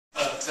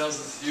tells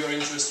us that you're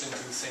interested in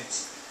two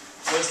things.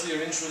 Firstly,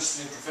 you're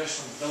interested in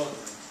professional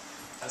development,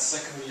 and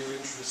secondly, you're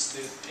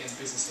interested in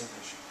business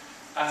English.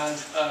 And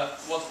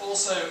what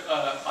also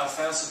I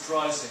found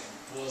surprising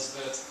was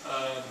that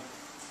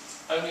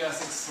only, I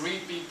think,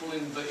 3 people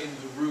in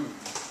the room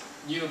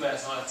knew about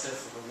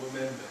IATEFL and were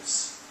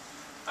members.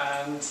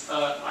 And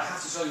I have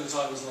to tell you that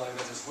I was like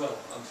that as well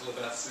until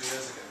about 3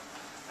 years ago.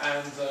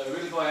 And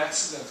really by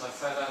accident I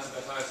found out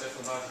about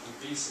IATEFL and IATEFL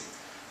BESIG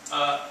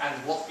and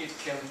what it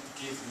can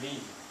give me,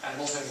 and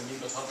not only me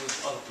but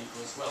other people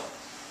as well.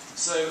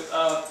 So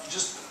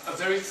just a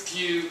very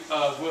few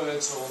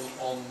words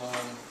on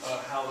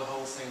how the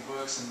whole thing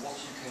works and what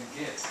you can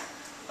get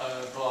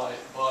by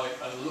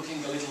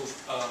looking a little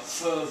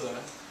further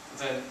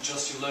than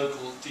just your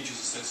local Teachers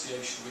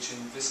Association, which in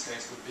this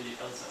case would be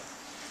ELTA.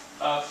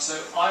 So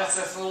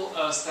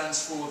IATEFL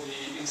stands for the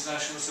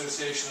International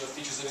Association of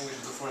Teachers of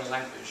English as a Foreign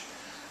Language,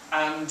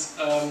 and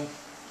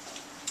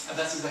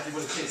that's exactly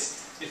what it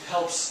is. It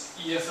helps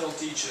EFL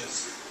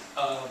teachers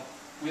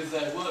with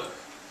their work.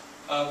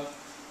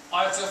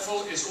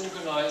 IATEFL is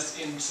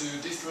organized into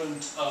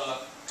different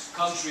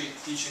country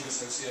teaching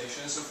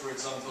associations. So, for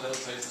example,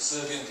 ELTA is the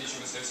Serbian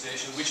Teaching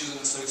Association, which is an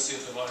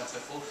associate of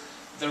IATEFL.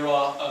 There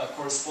are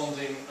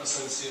corresponding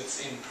associates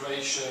in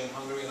Croatia, in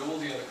Hungary, and all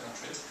the other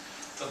countries.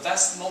 But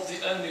that's not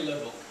the only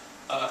level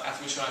at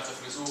which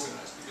IATEFL is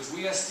organized, because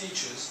we as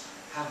teachers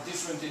have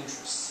different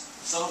interests.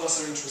 Some of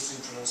us are interested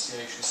in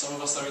pronunciation, some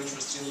of us are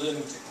interested in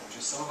learning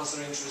technologies, some of us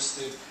are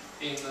interested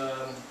in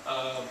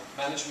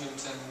management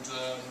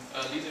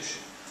and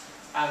leadership.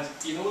 And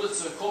in order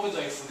to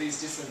accommodate for these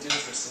different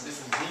interests and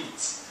different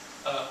needs,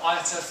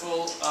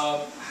 IATEFL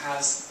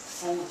has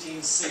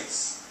 14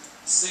 SIGs.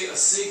 A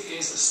SIG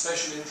is a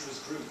special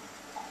interest group,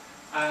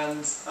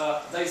 and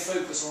they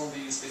focus on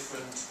these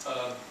different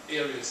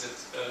areas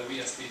that we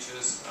as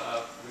teachers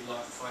would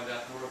like to find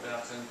out more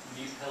about and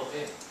need help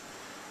in.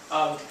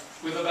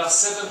 With about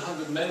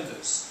 700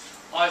 members,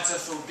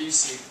 IATEFL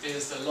BESIG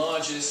is the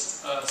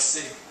largest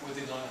SIG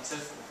within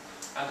IATEFL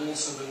and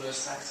also the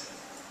most active.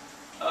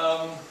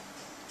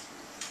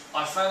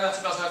 I found out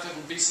about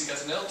IATEFL BESIG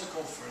at an ELTA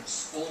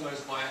conference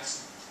almost by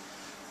accident,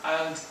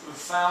 and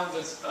found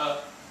that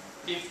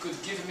it could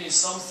give me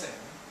something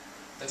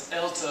that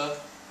ELTA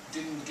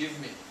didn't give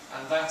me,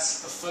 and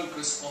that's a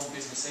focus on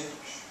business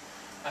English.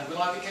 And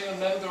when I became a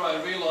member,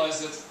 I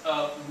realized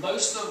that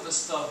most of the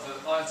stuff that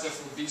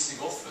IATEFL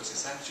BESIG offers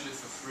is actually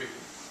for free.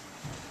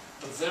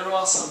 But there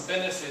are some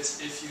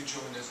benefits if you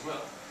join as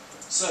well.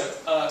 So,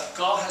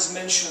 Carl has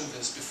mentioned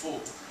this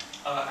before,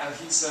 and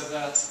he said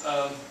that,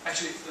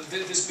 actually,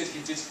 this bit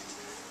he did.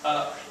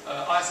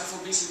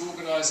 IATEFL BESIG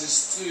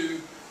organizes 2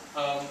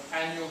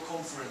 annual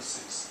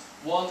conferences.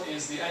 One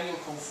is the annual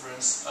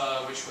conference,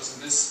 which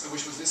was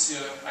this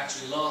year,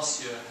 actually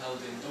last year, held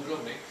in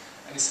Dubrovnik,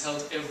 and is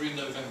held every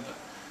November.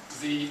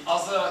 The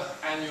other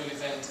annual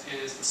event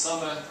is the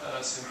summer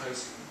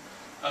symposium,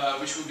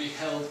 which will be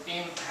held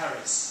in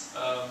Paris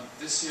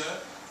this year,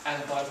 and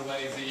by the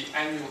way, the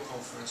annual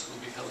conference will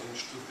be held in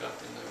Stuttgart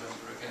in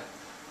November again.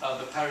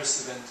 The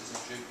Paris event is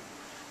in June.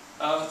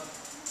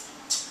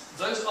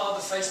 Those are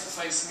the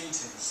face-to-face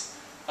meetings.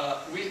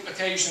 We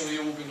occasionally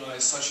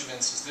organise such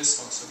events as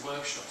this one, so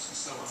workshops and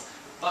so on,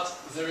 but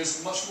there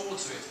is much more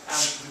to it.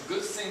 And the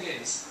good thing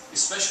is,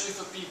 especially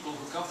for people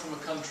who come from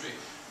a country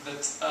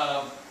that,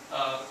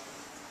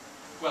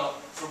 well,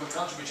 from a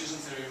country which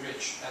isn't very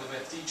rich, and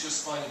where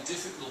teachers find it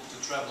difficult to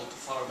travel to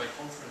faraway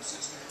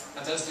conferences,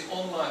 and there's the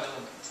online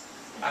element.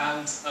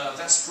 And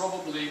that's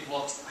probably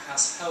what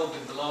has helped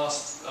in the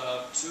last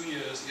 2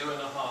 years, year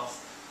and a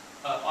half,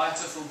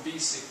 IATEFL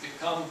BESIG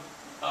become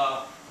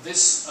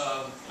this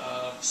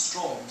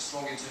strong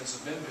in terms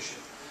of membership,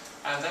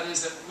 and that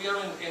is that we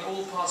are in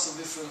all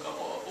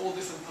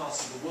different parts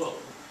of the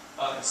world,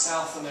 in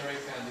South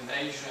America and in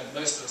Asia, and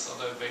most of us are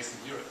though based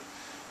in Europe.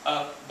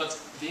 But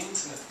the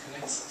internet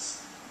connects us,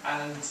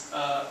 and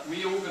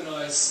we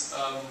organise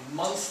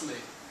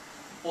monthly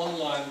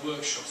online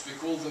workshops. We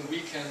call them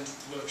weekend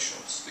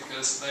workshops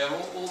because they are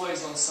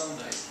always on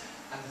Sundays,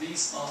 and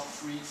these are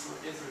free for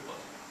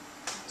everybody.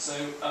 So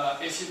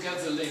if you get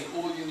the link,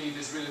 all you need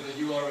is really the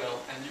URL,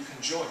 and you can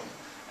join,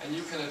 and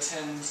you can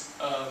attend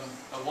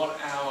a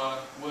 1-hour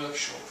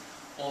workshop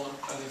on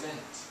an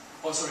event,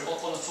 on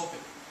a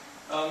topic.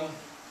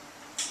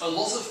 A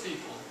lot of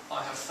people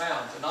I have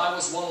found, and I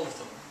was one of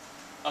them,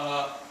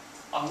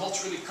 are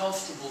not really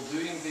comfortable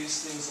doing these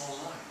things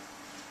online,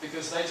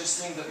 because they just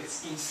think that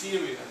it's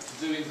inferior to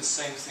doing the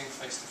same thing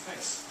face to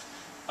face.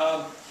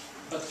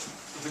 But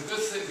the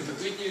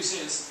good news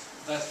is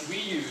that we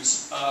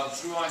use,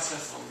 through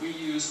IATEFL, we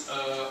use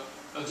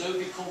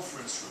Adobe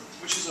Conference Room,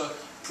 which is a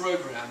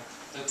program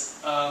that,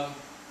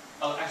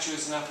 actually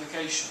it's an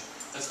application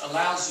that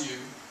allows you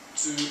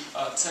to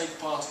take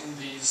part in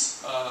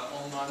these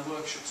online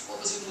workshops. What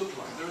does it look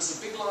like? There is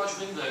a big large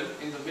window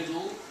in the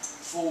middle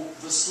for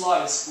the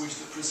slides which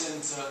the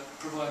presenter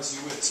provides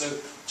you with. So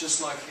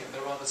just like here,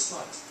 there are the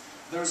slides.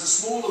 There is a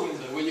smaller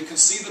window where you can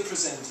see the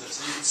presenter,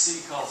 so you can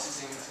see Carl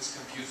sitting at his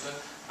computer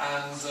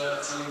and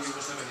telling you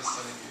whatever he's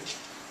telling you.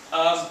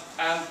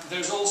 And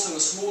there's also a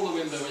smaller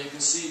window where you can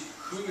see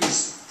who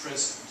is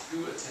present,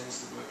 who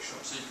attends the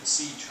workshop, so you can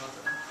see each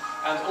other.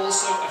 And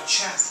also a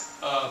chat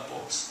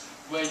box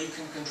where you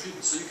can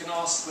contribute, so you can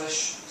ask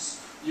questions,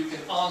 you can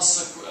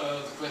answer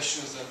the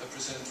questions that the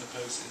presenter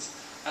poses,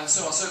 and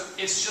so on. So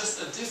it's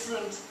just a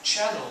different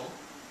channel,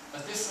 a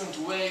different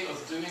way of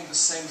doing the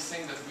same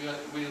thing that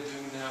we are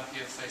doing now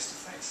here face to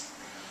face.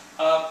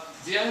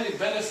 The only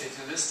benefit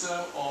in this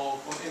term, or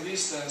in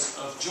these terms,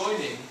 of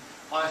joining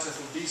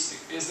IATEFL BESIG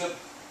is that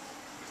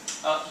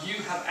you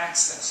have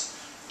access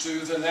to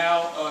the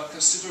now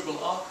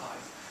considerable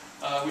archive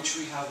which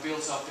we have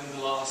built up in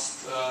the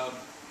last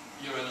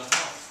year and a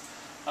half.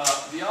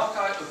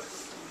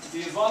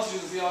 The advantage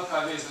of the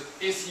archive is that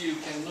if you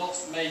cannot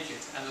make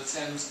it and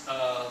attend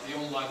the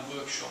online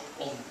workshop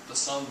on the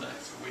Sunday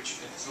for which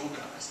it is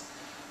organised,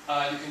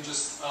 you can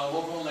just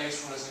log on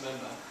later on as a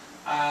member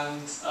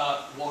and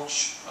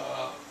watch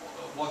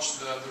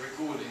the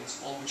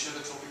recordings on whichever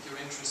topic you're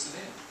interested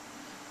in.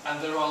 And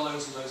there are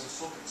loads and loads of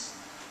topics.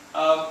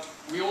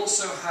 We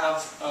also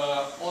have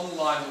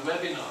online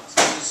webinars,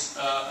 which is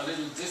a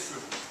little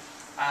different,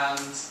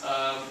 and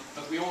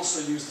but we also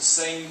use the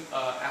same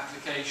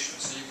application,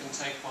 so you can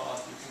take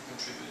part, you can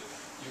contribute,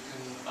 you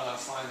can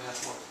find out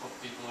what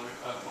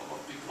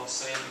people are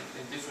saying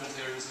in different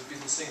areas of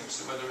business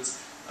English. So whether it's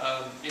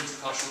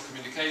intercultural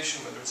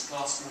communication, whether it's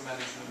classroom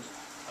management,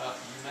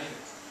 you name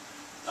it.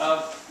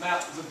 Now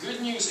the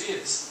good news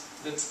is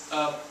that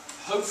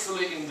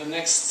hopefully in the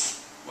next,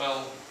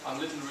 well, I'm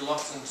a little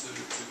reluctant to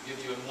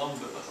give you a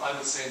number, but I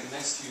would say in the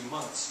next few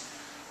months,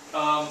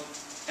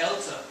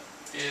 ELTA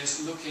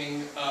is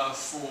looking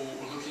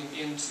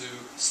into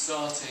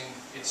starting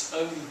its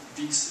own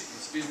BESIG,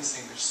 its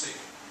Business English SIG,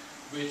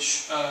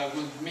 which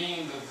would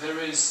mean that there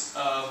is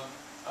a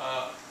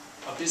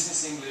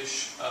Business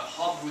English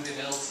hub within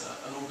ELTA,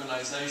 an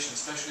organisation, a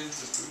special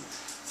interest group,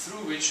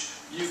 through which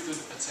you could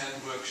attend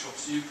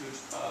workshops, you could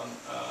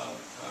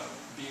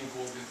be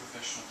involved in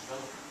professional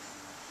development.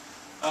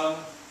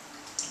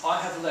 I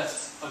have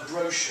left a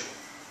brochure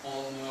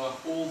on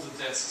all the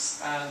desks,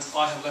 and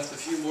I have left a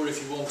few more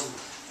if you want to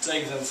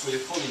take them for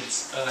your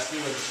colleagues here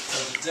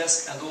at the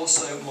desk, and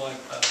also my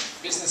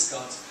business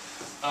cards.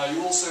 You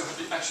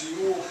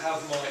all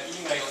have my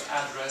email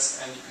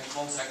address, and you can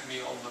contact me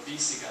on the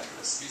BESIG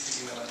address,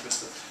 BESIG email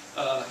address.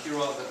 Here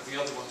are the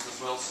other ones as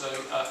well. So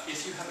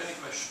if you have any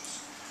questions,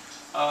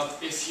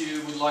 if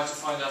you would like to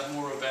find out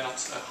more about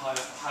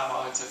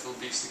how IATEFL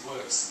BESIG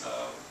works,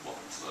 what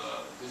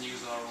the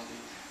news are on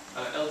the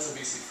ELTA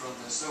BESIG front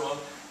and so on,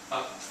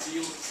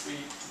 feel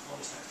free to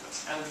contact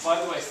us. And by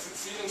the way,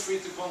 feeling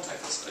free to contact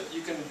us,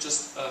 you can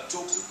just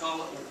talk to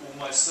Carl or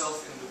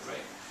myself in the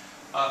break.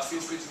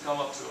 Feel free to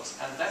come up to us.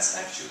 And that's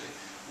actually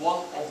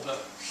one of the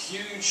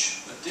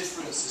huge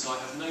differences I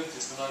have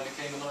noticed when I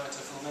became an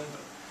IATEFL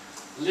member.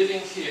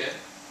 Living here,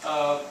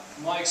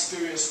 my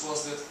experience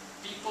was that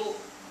people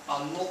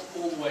are not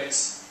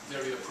always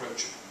very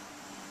approachable.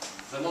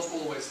 They're not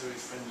always very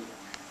friendly.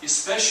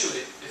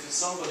 Especially if it's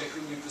somebody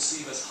whom you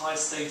perceive as high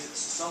status,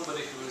 somebody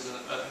who is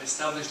an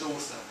established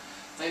author,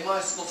 they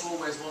might not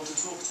always want to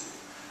talk to you.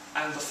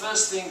 And the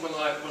first thing when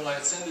I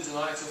attended an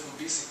IATEFL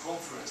BESIG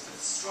conference that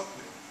struck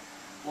me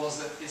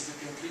was that it's the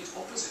complete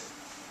opposite.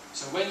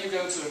 So when you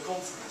go to a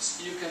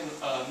conference, you can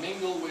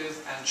mingle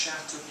with and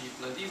chat to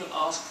people and even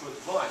ask for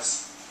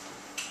advice.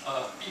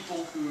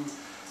 People who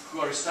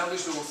are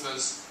established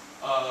authors,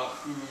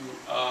 who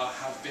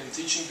have been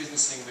teaching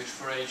business English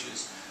for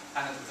ages,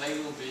 and they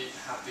will be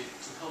happy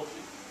to help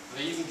you.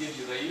 They even give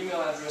you their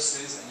email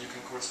addresses, and you can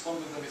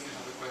correspond with them if you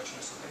have a question,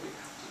 so they'll be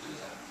happy to do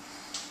that.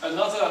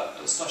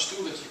 Another such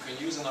tool that you can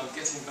use, and I'm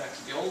getting back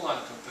to the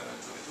online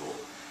component of it all,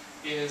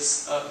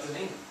 is the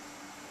NIM.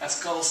 As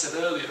Carl said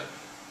earlier,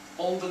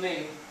 on the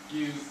NIM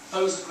you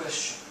pose a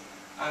question,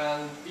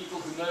 and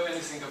people who know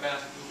anything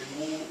about it will be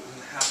more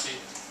than happy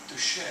to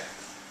share.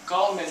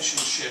 Carl mentioned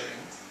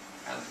sharing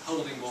and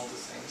holding on to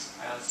things,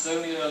 and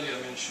Tony earlier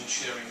mentioned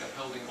sharing and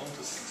holding on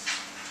to things.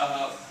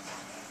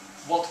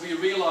 What we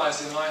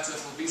realized in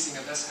IATEFL BESIG,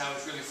 and that's how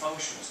it really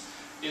functions,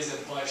 is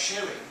that by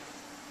sharing,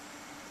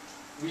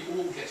 we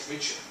all get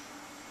richer.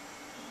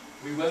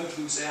 We won't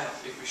lose out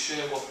if we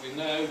share what we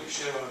know, we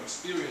share our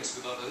experience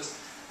with others,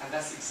 and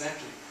that's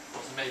exactly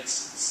what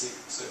makes the SIG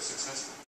so successful.